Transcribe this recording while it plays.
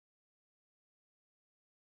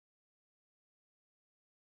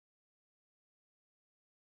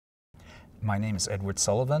My name is Edward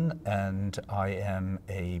Sullivan, and I am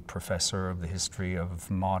a professor of the history of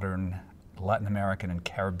modern Latin American and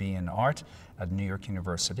Caribbean art at New York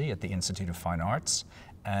University at the Institute of Fine Arts,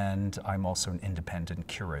 and I'm also an independent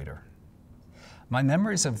curator. My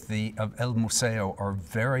memories of El Museo are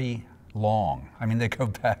very long. I mean, they go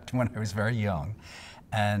back to when I was very young.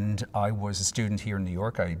 And I was a student here in New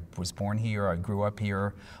York. I was born here, I grew up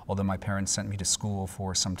here, although my parents sent me to school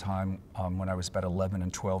for some time when I was about 11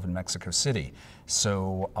 and 12 in Mexico City.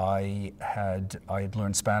 So I had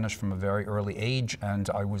learned Spanish from a very early age, and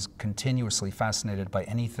I was continuously fascinated by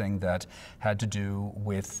anything that had to do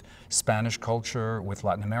with Spanish culture, with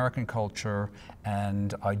Latin American culture,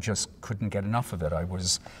 and I just couldn't get enough of it. I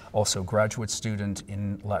was also a graduate student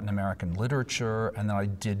in Latin American literature, and then I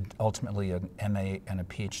did ultimately an MA and a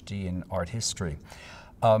PhD in art history.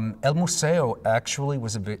 El Museo actually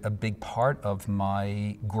was a big part of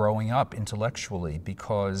my growing up intellectually,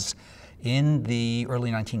 because in the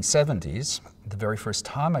early 1970s, the very first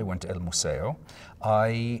time I went to El Museo,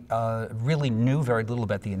 I really knew very little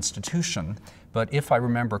about the institution, but if I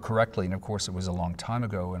remember correctly, and of course it was a long time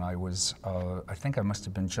ago, and I was, I think I must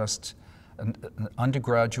have been just an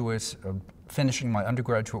undergraduate, finishing my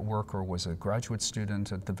undergraduate work, or was a graduate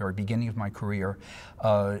student at the very beginning of my career.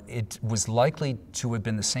 It was likely to have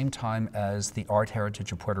been the same time as the Art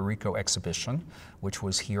Heritage of Puerto Rico exhibition, which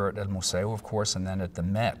was here at El Museo, of course, and then at the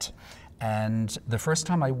Met. And the first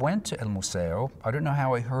time I went to El Museo, I don't know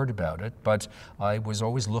how I heard about it, but I was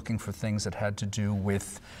always looking for things that had to do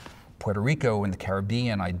with Puerto Rico and the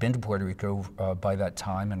Caribbean. I'd been to Puerto Rico by that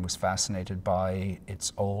time and was fascinated by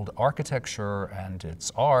its old architecture and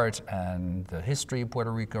its art and the history of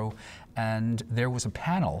Puerto Rico. And there was a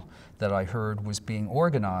panel that I heard was being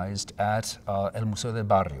organized at El Museo del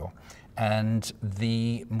Barrio. And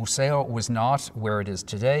the museo was not where it is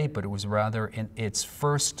today, but it was rather in its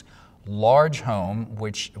first large home,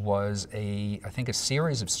 which was I think a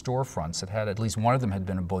series of storefronts that had, at least one of them had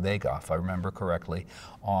been a bodega, if I remember correctly,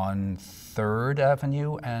 on 3rd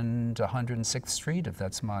Avenue and 106th Street, if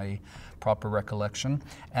that's my proper recollection.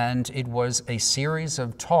 And it was a series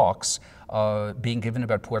of talks being given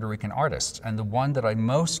about Puerto Rican artists. And the one that I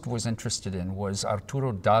most was interested in was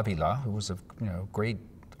Arturo Dávila, who was a great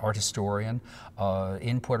art historian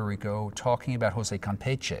in Puerto Rico, talking about Jose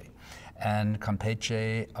Campeche. And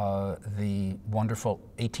Campeche, the wonderful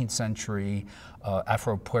 18th century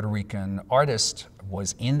Afro-Puerto Rican artist,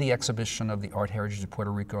 was in the exhibition of the Art Heritage of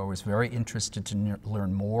Puerto Rico. I was very interested to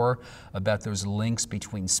learn more about those links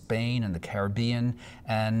between Spain and the Caribbean,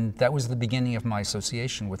 and that was the beginning of my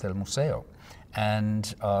association with El Museo.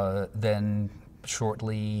 And then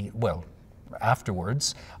shortly, well,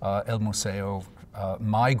 afterwards, El Museo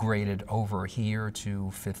migrated over here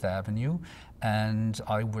to 5th Avenue, and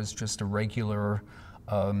I was just a regular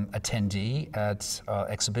attendee at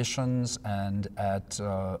exhibitions and at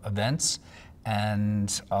events.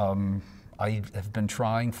 And I have been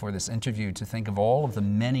trying for this interview to think of all of the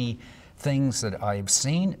many things that I've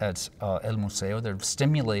seen at El Museo that have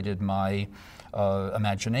stimulated my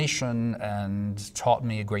imagination and taught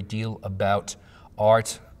me a great deal about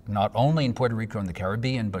art, not only in Puerto Rico and the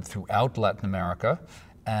Caribbean, but throughout Latin America.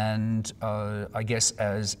 And I guess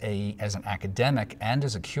as an academic and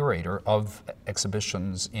as a curator of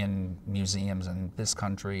exhibitions in museums in this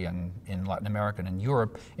country and in Latin America and in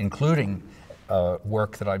Europe, including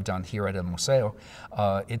work that I've done here at El Museo,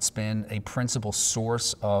 it's been a principal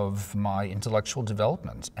source of my intellectual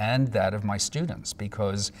development and that of my students,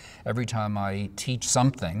 because every time I teach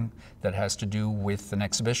something that has to do with an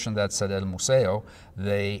exhibition that's at El Museo,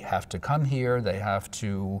 they have to come here, they have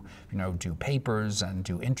to do papers and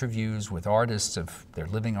do interviews with artists, if they're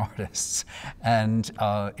living artists. And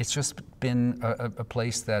it's just been a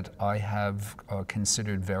place that I have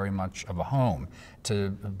considered very much of a home.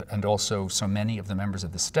 And also so many of the members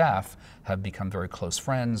of the staff have become very close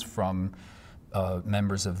friends, from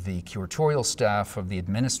members of the curatorial staff, of the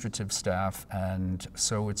administrative staff, and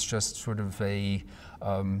so it's just sort of a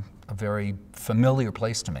very familiar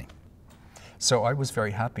place to me. So I was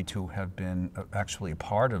very happy to have been actually a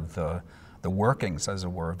part of the workings, as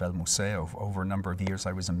it were, of El Museo. Over a number of years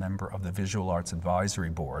I was a member of the Visual Arts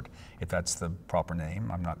Advisory Board, if that's the proper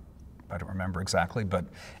name. I don't remember exactly, but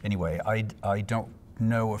anyway, I don't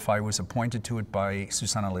know if I was appointed to it by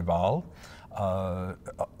Susana Leval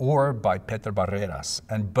or by Petra Barreras.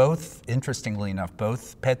 And both, interestingly enough,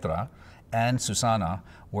 both Petra and Susana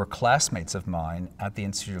were classmates of mine at the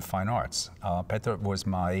Institute of Fine Arts. Petra was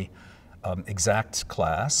my exact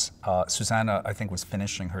class. Susana, I think, was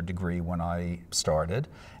finishing her degree when I started.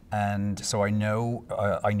 And so I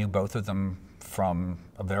knew both of them from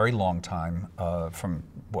a very long time,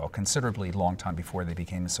 considerably long time before they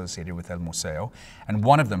became associated with El Museo. And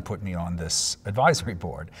one of them put me on this advisory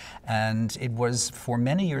board. And it was, for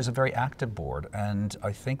many years, a very active board. And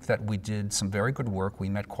I think that we did some very good work. We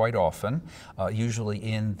met quite often, usually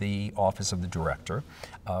in the office of the director,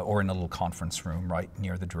 or in a little conference room right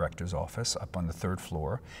near the director's office up on the 3rd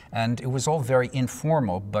floor. And it was all very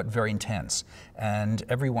informal, but very intense. And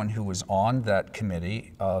everyone who was on that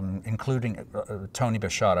committee, including Tony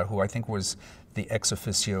Bashara, who I think was the ex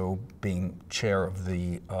officio, being chair of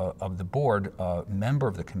the board, member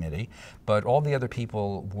of the committee, but all the other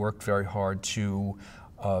people worked very hard to,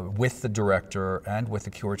 with the director and with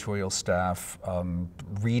the curatorial staff,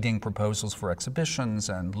 reading proposals for exhibitions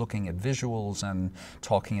and looking at visuals and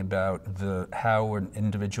talking about how an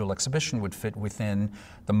individual exhibition would fit within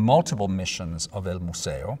the multiple missions of El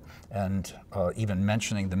Museo. And even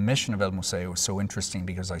mentioning the mission of El Museo was so interesting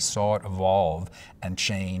because I saw it evolve and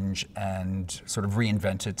change and sort of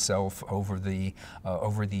reinvent itself over the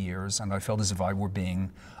years, and I felt as if I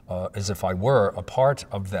were a part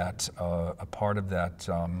of that,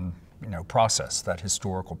 process, that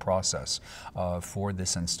historical process for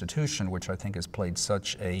this institution, which I think has played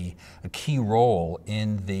such a key role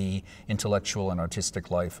in the intellectual and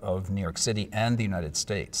artistic life of New York City and the United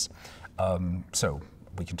States. So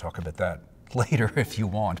we can talk about that later if you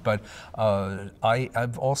want, but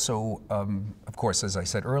I've also, of course, as I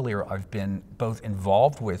said earlier, I've been both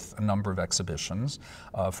involved with a number of exhibitions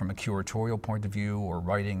from a curatorial point of view, or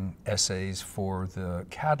writing essays for the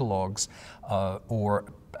catalogs, or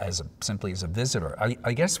simply as a visitor.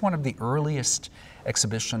 I guess one of the earliest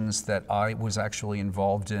exhibitions that I was actually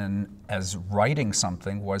involved in as writing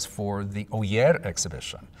something was for the Oyer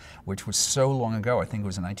exhibition, which was so long ago. I think it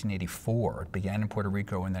was in 1984. It began in Puerto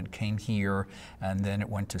Rico and then came here, and then it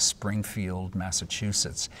went to Springfield,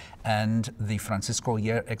 Massachusetts. And the Francisco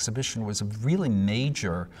Oyer exhibition was a really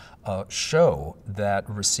major show that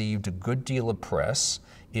received a good deal of press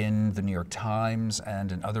in the New York Times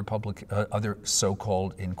and in other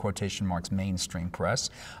so-called, in quotation marks, mainstream press.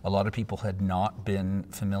 A lot of people had not been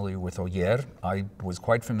familiar with Oyer. I was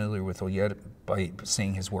quite familiar with Oyer by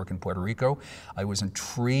seeing his work in Puerto Rico. I was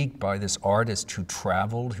intrigued by this artist who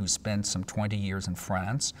traveled, who spent some 20 years in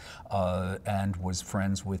France, and was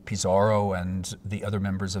friends with Pizarro and the other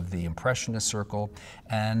members of the Impressionist circle.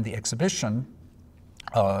 And the exhibition,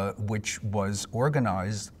 which was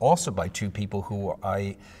organized also by two people who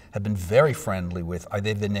I have been very friendly with,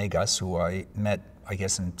 Aide Venegas, who I met, I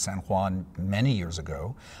guess, in San Juan many years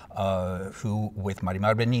ago, with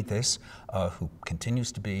Marimar Benitez, who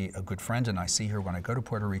continues to be a good friend, and I see her when I go to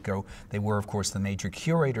Puerto Rico. They were, of course, the major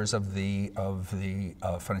curators of the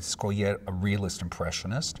Francisco Oyer, a realist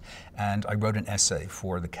impressionist, and I wrote an essay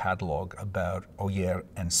for the catalog about Oyer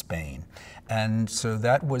and Spain. And so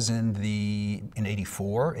that was in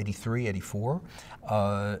 83, 84,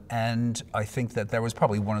 and I think that was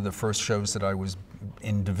probably one of the first shows that I was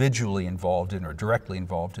individually involved in, or directly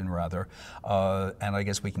involved in, rather. And I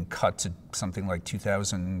guess we can cut to something like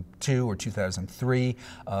 2002 or 2003,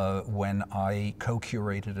 when I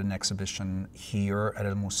co-curated an exhibition here at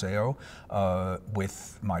El Museo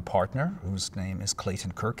with my partner, whose name is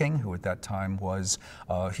Clayton Kirking, who at that time was,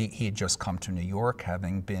 he had just come to New York,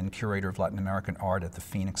 having been curator of Latin American art at the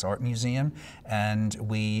Phoenix Art Museum. And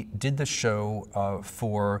we did the show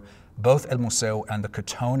for both El Museo and the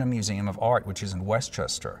Katona Museum of Art, which is in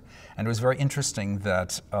Westchester. And it was very interesting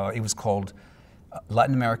that it was called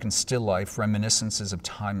Latin American Still Life, Reminiscences of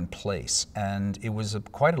Time and Place. And it was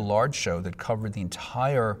quite a large show that covered the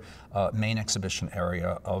entire main exhibition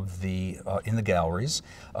area of in the galleries.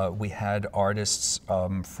 We had artists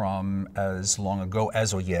from as long ago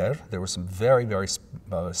as Oyer. There were some very, very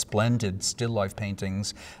splendid still life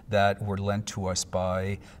paintings that were lent to us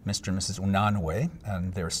by Mr. and Mrs. Unanue,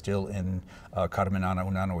 and they're still in Carmen Ana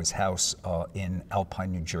Unanue's house in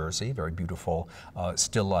Alpine, New Jersey. Very beautiful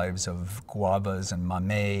still lives of guavas and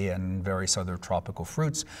mamey and various other tropical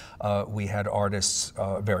fruits. We had artists,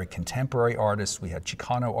 very contemporary artists. We had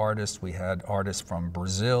Chicano artists. We had artists from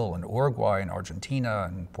Brazil and Uruguay and Argentina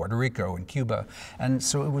and Puerto Rico and Cuba. And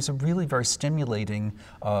so it was a really very stimulating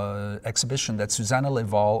exhibition that Susanna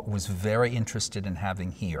Leval was very interested in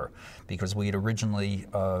having here, because we had originally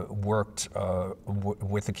worked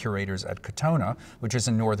with the curators at Katona, which is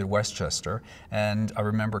in northern Westchester. And I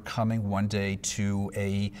remember coming one day to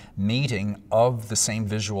a meeting of the same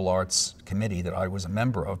visual arts committee that I was a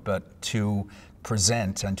member of, but to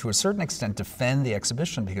present and to a certain extent defend the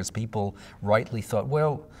exhibition, because people rightly thought,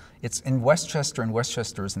 well, it's in Westchester, and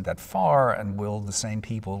Westchester isn't that far, and will the same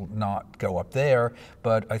people not go up there?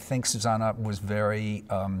 But I think Susanna was very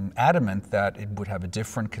adamant that it would have a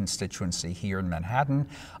different constituency here in Manhattan.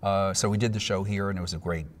 So we did the show here, and it was a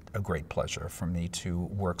great pleasure for me to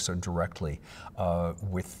work so directly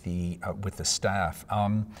with the staff.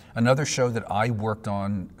 Another show that I worked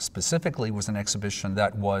on specifically was an exhibition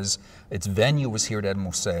that its venue was here at El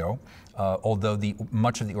Museo, although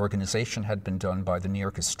much of the organization had been done by the New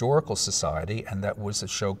York Historical Society, and that was a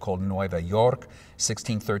show called Nueva York,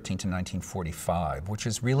 1613 to 1945, which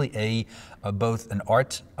is really both an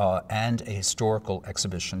art and a historical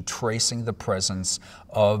exhibition tracing the presence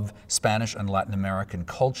of Spanish and Latin American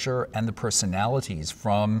culture and the personalities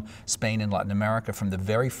from Spain and Latin America, from the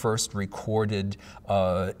very first recorded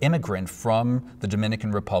immigrant from the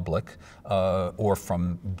Dominican Republic, or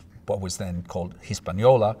from what was then called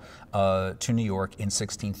Hispaniola, to New York in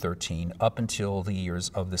 1613 up until the years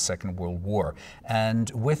of the Second World War. And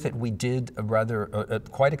with it, we did a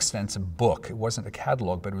quite extensive book. It wasn't a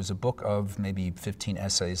catalog, but it was a book of maybe 15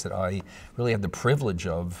 essays that I really had the privilege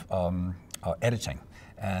of editing.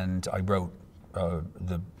 And I wrote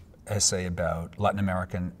the essay about Latin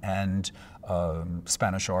American and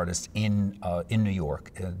Spanish artists in New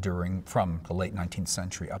York from the late 19th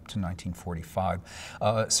century up to 1945.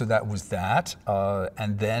 So that was that.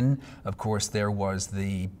 And then, of course, there was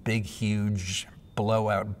the big, huge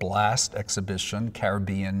blowout blast exhibition,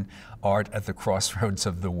 Caribbean Art at the Crossroads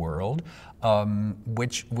of the World,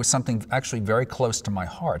 which was something actually very close to my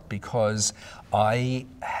heart, because I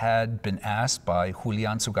had been asked by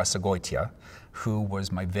Julian Zugasagoitia, who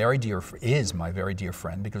is my very dear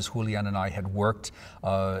friend, because Julian and I had worked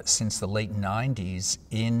since the late 90s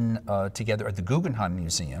together at the Guggenheim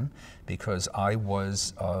Museum, because I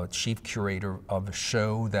was chief curator of a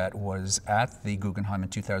show that was at the Guggenheim in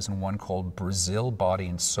 2001 called Brazil, Body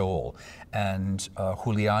and Soul. And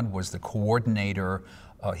Julian was the coordinator.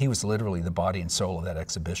 He was literally the body and soul of that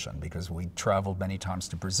exhibition, because we traveled many times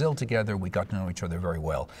to Brazil together. We got to know each other very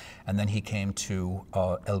well. And then he came to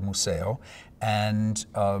El Museo. And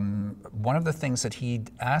one of the things that he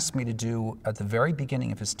asked me to do at the very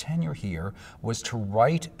beginning of his tenure here was to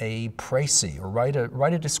write a précis, or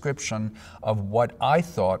write a description of what I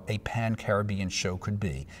thought a pan-Caribbean show could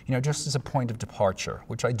be. You know, just as a point of departure,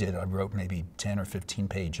 which I did. I wrote maybe 10 or 15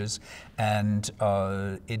 pages, and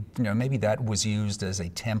maybe that was used as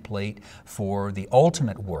a template for the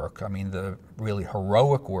ultimate work. I mean, the really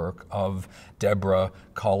heroic work of Deborah,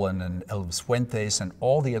 Cullen, and Elvis Fuentes, and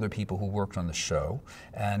all the other people who worked on the show.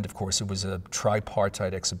 And of course, it was a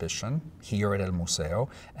tripartite exhibition here at El Museo,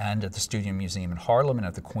 and at the Studio Museum in Harlem, and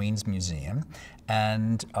at the Queens Museum.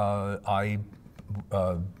 And I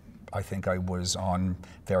think I was on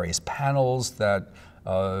various panels that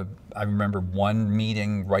I remember one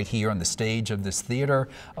meeting right here on the stage of this theater.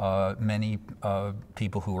 Many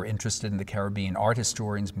people who were interested in the Caribbean, art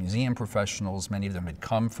historians, museum professionals, many of them had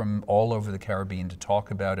come from all over the Caribbean to talk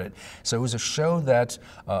about it. So it was a show that,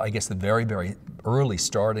 I guess the very, very early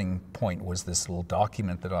starting point was this little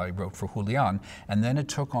document that I wrote for Julian, and then it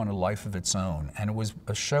took on a life of its own. And it was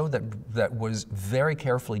a show that was very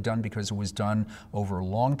carefully done, because it was done over a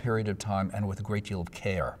long period of time and with a great deal of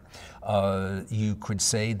care. You could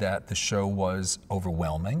say that the show was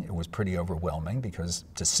overwhelming. It was pretty overwhelming, because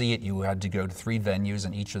to see it, you had to go to 3 venues,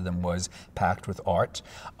 and each of them was packed with art.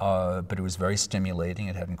 But it was very stimulating.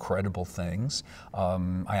 It had incredible things.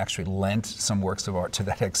 I actually lent some works of art to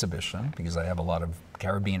that exhibition, because I have a lot of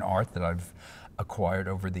Caribbean art that I've acquired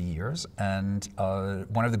over the years. And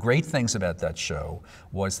one of the great things about that show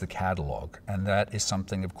was the catalog. And that is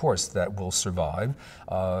something, of course, that will survive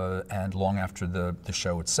and long after the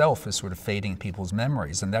show itself is sort of fading in people's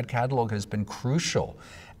memories. And that catalog has been crucial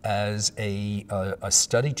as a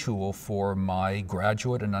study tool for my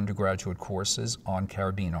graduate and undergraduate courses on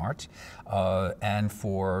Caribbean art, and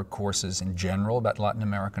for courses in general about Latin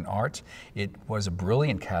American art. It was a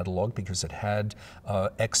brilliant catalog, because it had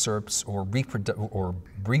excerpts or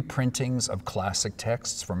reprintings of classic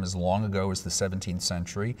texts from as long ago as the 17th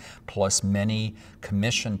century, plus many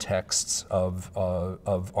commissioned texts of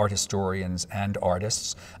art historians and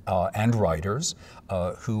artists and writers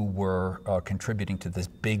who were contributing to this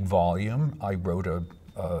big volume. I wrote an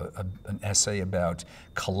essay about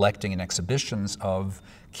collecting and exhibitions of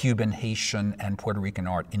Cuban, Haitian, and Puerto Rican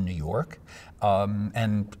art in New York.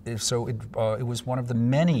 And so it was one of the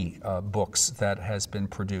many books that has been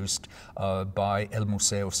produced by El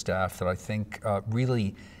Museo staff that I think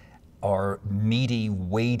really are meaty,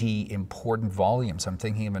 weighty, important volumes. I'm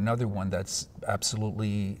thinking of another one that's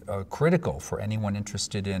absolutely critical for anyone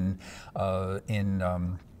interested in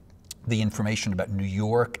the information about New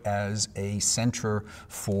York as a center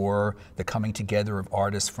for the coming together of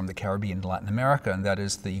artists from the Caribbean and Latin America, and that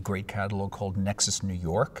is the great catalog called Nexus New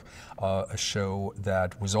York, a show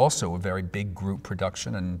that was also a very big group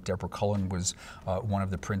production, and Deborah Cullen was one of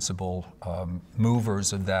the principal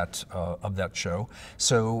movers of that show.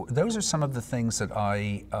 So those are some of the things that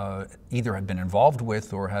I either have been involved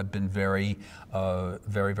with or have been very,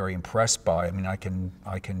 very impressed by. I mean, I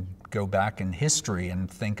can go back in history and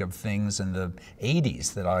think of things in the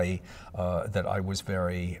 80s that I was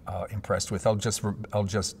very impressed with. I'll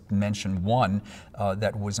just mention one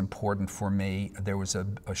that was important for me. There was a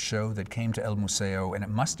show that came to El Museo, and it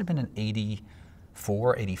must have been in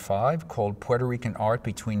 84, 85, called Puerto Rican Art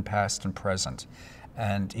Between Past and Present.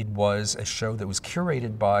 And it was a show that was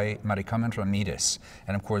curated by Mari Carmen Ramirez.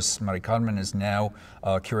 And of course, Mari Carmen is now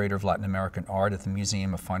curator of Latin American art at the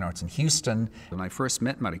Museum of Fine Arts in Houston. And I first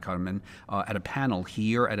met Mari Carmen at a panel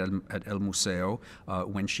here at El Museo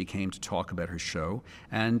when she came to talk about her show.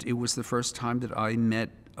 And it was the first time that I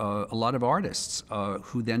met a lot of artists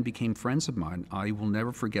who then became friends of mine. I will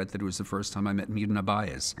never forget that it was the first time I met Mirna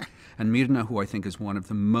Baez. And Mirna, who I think is one of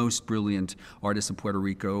the most brilliant artists of Puerto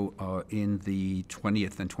Rico in the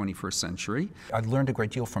 20th and 21st century. I learned a great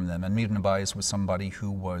deal from them, and Mirna Baez was somebody who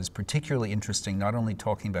was particularly interesting, not only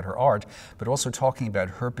talking about her art, but also talking about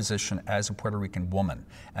her position as a Puerto Rican woman.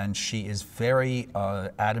 And she is very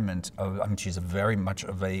adamant of, I mean, she's very much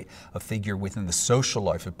of a figure within the social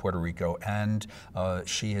life of Puerto Rico, and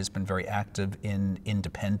she has been very active in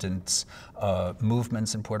independence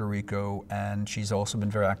movements in Puerto Rico, and she's also been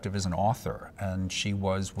very active as an author. And she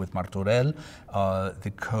was with Martorell,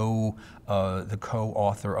 the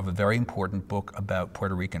co-author of a very important book about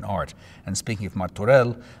Puerto Rican art. And speaking of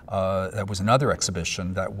Martorell, that was another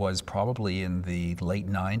exhibition that was probably in the late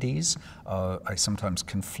 90s. I sometimes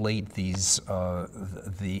conflate these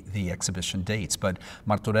the exhibition dates, but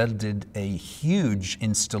Martorell did a huge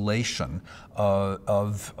installation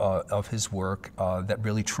of his work that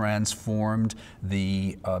really transformed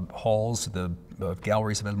the halls, the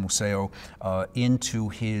galleries of El Museo into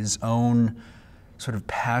his own sort of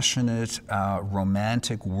passionate,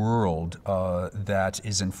 romantic world that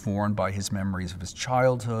is informed by his memories of his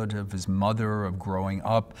childhood, of his mother, of growing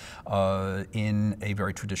up in a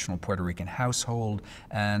very traditional Puerto Rican household.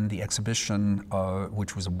 And the exhibition,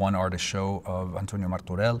 which was a one-artist show of Antonio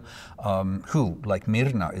Martorell, who, like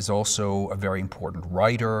Mirna, is also a very important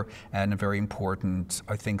writer and a very important,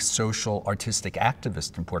 I think, social artistic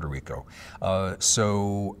activist in Puerto Rico.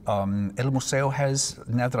 So El Museo has,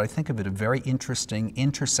 now that I think of it, a very interesting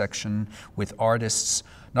intersection with artists,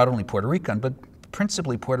 not only Puerto Rican, but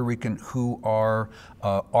principally Puerto Rican who are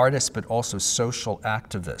artists but also social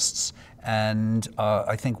activists. And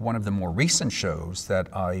I think one of the more recent shows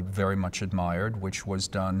that I very much admired, which was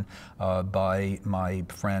done by my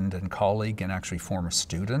friend and colleague and actually former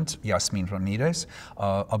student, Yasmin Ramirez,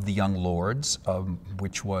 of The Young Lords,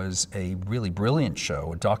 which was a really brilliant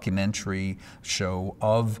show, a documentary show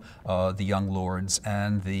of the Young Lords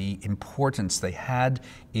and the importance they had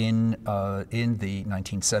in the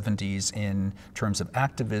 1970s in terms of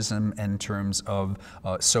activism, in terms of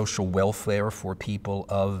social welfare for people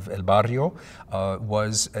of El Barrio.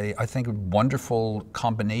 Was I think, a wonderful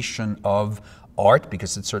combination of art,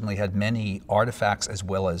 because it certainly had many artifacts as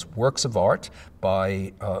well as works of art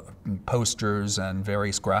by posters and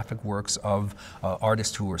various graphic works of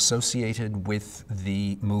artists who were associated with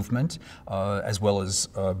the movement, as well as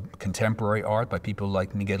contemporary art by people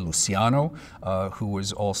like Miguel Luciano, who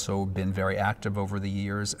has also been very active over the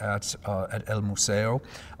years at El Museo.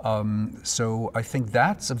 So I think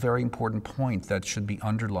that's a very important point that should be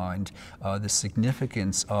underlined, the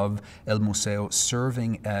significance of El Museo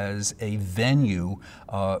serving as a venue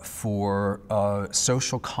for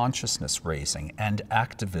social consciousness raising and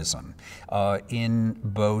activism in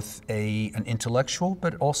both an intellectual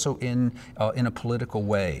but also in a political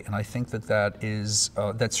way. And I think that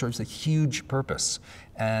that serves a huge purpose.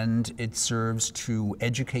 And it serves to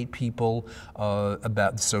educate people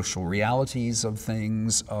about the social realities of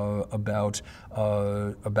things, about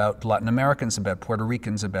Latin Americans, about Puerto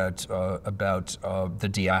Ricans, about the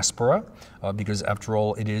diaspora, because after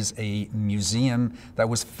all, it is a museum that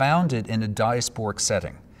was founded in a diasporic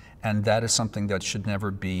setting. And that is something that should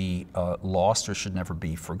never be lost or should never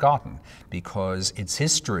be forgotten, because its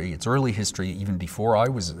history, its early history, even before I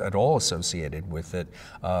was at all associated with it,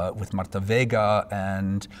 with Marta Vega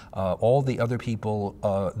and all the other people,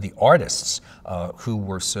 the artists who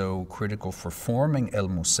were so critical for forming El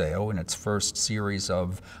Museo in its first series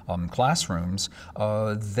of classrooms,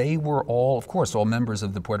 they were all, of course, all members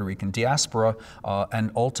of the Puerto Rican diaspora,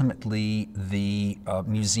 and ultimately the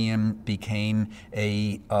museum became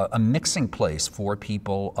a mixing place for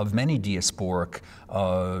people of many diasporic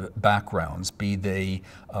backgrounds, be they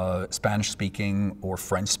Spanish-speaking or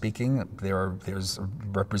French-speaking. There's a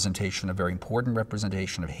representation, a very important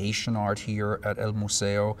representation of Haitian art here at El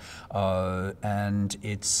Museo, and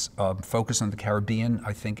its focus on the Caribbean,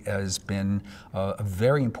 I think, has been a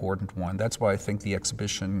very important one. That's why I think the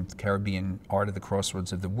exhibition, Caribbean Art at the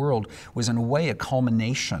Crossroads of the World, was in a way a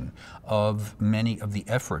culmination of many of the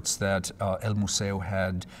efforts that El Museo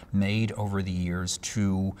had made over the years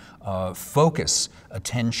to focus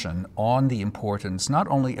attention on the importance not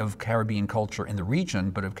only of Caribbean culture in the region,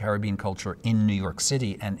 but of Caribbean culture in New York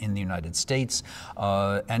City and in the United States,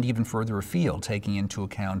 and even further afield, taking into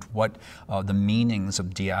account what the meanings of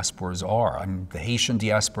diasporas are. I mean, the Haitian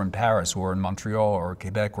diaspora in Paris or in Montreal or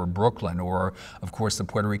Quebec or Brooklyn, or of course the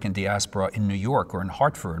Puerto Rican diaspora in New York or in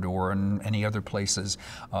Hartford or in any other places,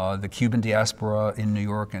 the Cuban diaspora in New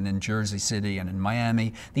York and in Jersey City and in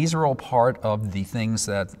Miami. These are all part of the things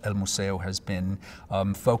that El Museo has been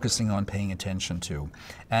focusing on, paying attention to.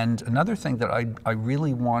 And another thing that I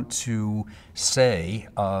really want to say,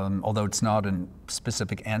 although it's not a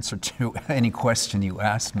specific answer to any question you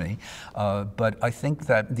asked me, but I think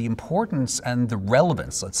that the importance and the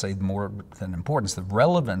relevance, let's say more than importance, the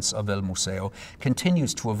relevance of El Museo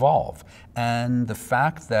continues to evolve. And the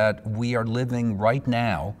fact that we are living right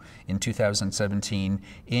now in 2017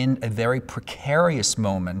 in a very precarious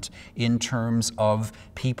moment in terms of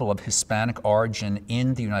people of Hispanic origin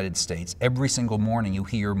in the United States. Every single morning you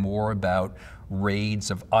hear more about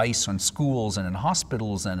raids of ICE on schools and in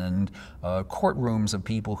hospitals and in courtrooms of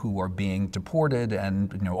people who are being deported,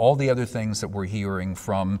 and all the other things that we're hearing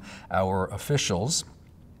from our officials.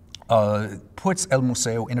 Puts El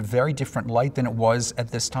Museo in a very different light than it was at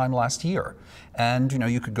this time last year. And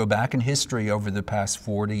you could go back in history over the past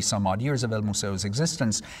 40 some odd years of El Museo's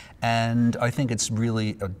existence, and I think it's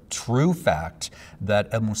really a true fact that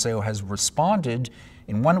El Museo has responded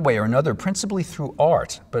in one way or another, principally through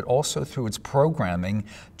art, but also through its programming,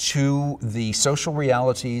 to the social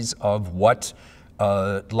realities of what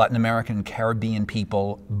Latin American and Caribbean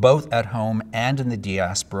people, both at home and in the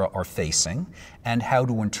diaspora, are facing, and how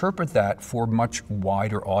to interpret that for much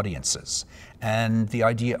wider audiences. And the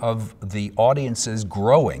idea of the audiences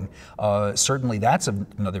growing, certainly that's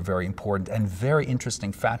another very important and very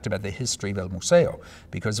interesting fact about the history of El Museo,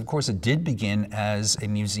 because of course it did begin as a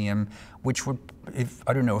museum which would,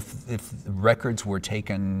 I don't know if records were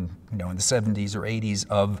taken, in the 70s or 80s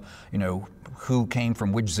of, who came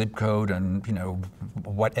from which zip code and,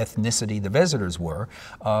 what ethnicity the visitors were,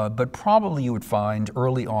 but probably you would find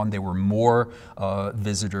early on there were more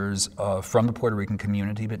visitors from the Puerto Rican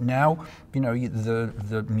community, but now,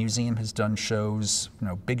 the museum has done shows,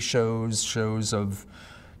 big shows of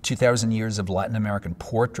 2,000 years of Latin American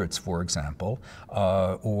portraits, for example,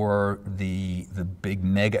 or the big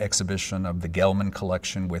mega exhibition of the Gelman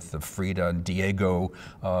collection with the Frida and Diego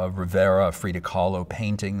Rivera, Frida Kahlo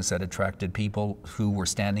paintings that attracted people who were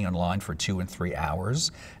standing in line for 2 and 3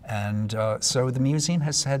 hours. And so the museum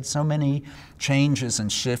has had so many changes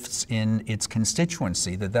and shifts in its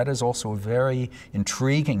constituency that is also a very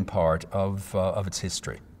intriguing part of its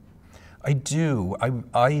history. I do.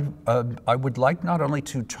 I would like not only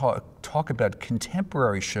to talk about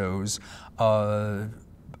contemporary shows that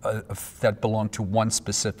belong to one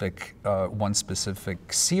specific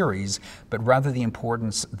series, but rather the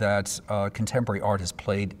importance that contemporary art has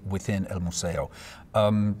played within El Museo.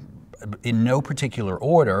 In no particular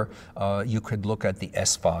order, you could look at the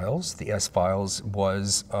S-Files. The S-Files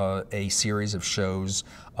was a series of shows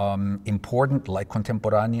important, like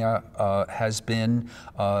Contemporánea has been,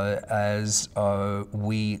 as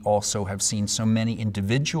we also have seen so many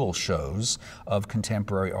individual shows of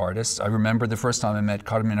contemporary artists. I remember the first time I met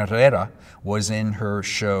Carmen Herrera was in her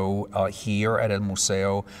show here at El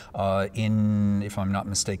Museo in, if I'm not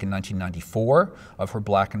mistaken, 1994, of her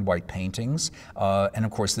black and white paintings. And of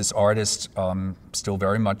course, this artist still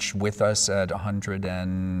very much with us at 100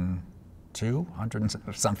 and 100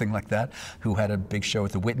 and something like that, who had a big show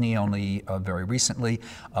at the Whitney only very recently,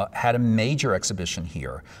 had a major exhibition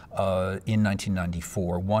here in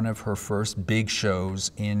 1994, one of her first big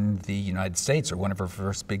shows in the United States, or one of her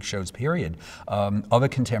first big shows, period, of a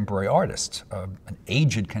contemporary artist, an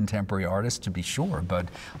aged contemporary artist to be sure, but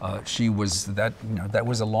she was that, that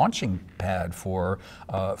was a launching pad for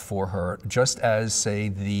her, just as, say,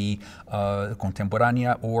 the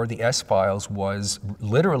Contemporánea or the S-Files was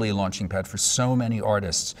literally a launching pad for so many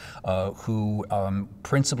artists who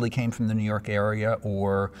principally came from the New York area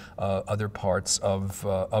or other parts of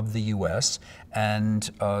the U.S. And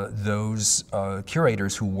those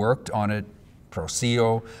curators who worked on it,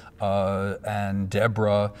 Rocio and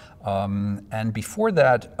Deborah, and before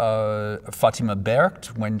that, Fatima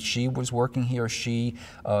Berkt, when she was working here, she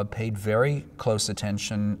paid very close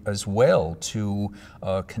attention as well to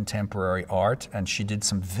contemporary art, and she did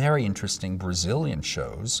some very interesting Brazilian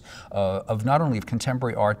shows of not only of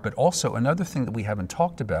contemporary art, but also another thing that we haven't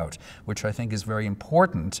talked about, which I think is very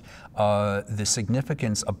important, the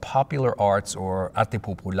significance of popular arts, or arte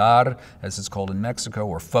popular, as it's called in Mexico,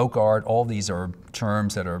 or folk art. All these are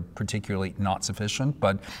terms that are particularly not sufficient,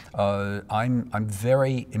 but I'm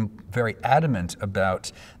very adamant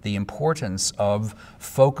about the importance of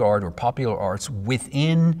folk art or popular arts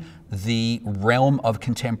within the realm of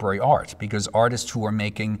contemporary art, because artists who are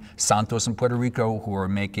making santos in Puerto Rico, who are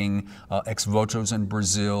making ex-votos in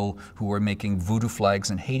Brazil, who are making voodoo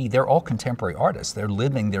flags in Haiti, they're all contemporary artists. They're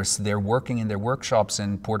living, they're working in their workshops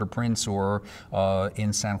in Port-au-Prince or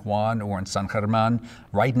in San Juan or in San Germán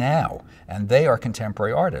right now, and they are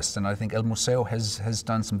contemporary artists. And I think El Museo has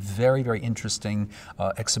done some very, very interesting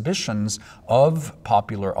exhibitions of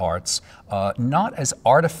popular arts, not as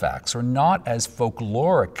artifacts or not as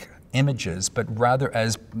folkloric images, but rather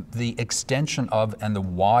as the extension of and the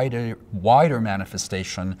wider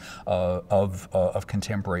manifestation of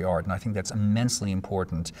contemporary art. And I think that's immensely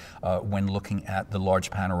important when looking at the large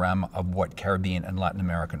panorama of what Caribbean and Latin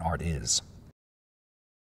American art is.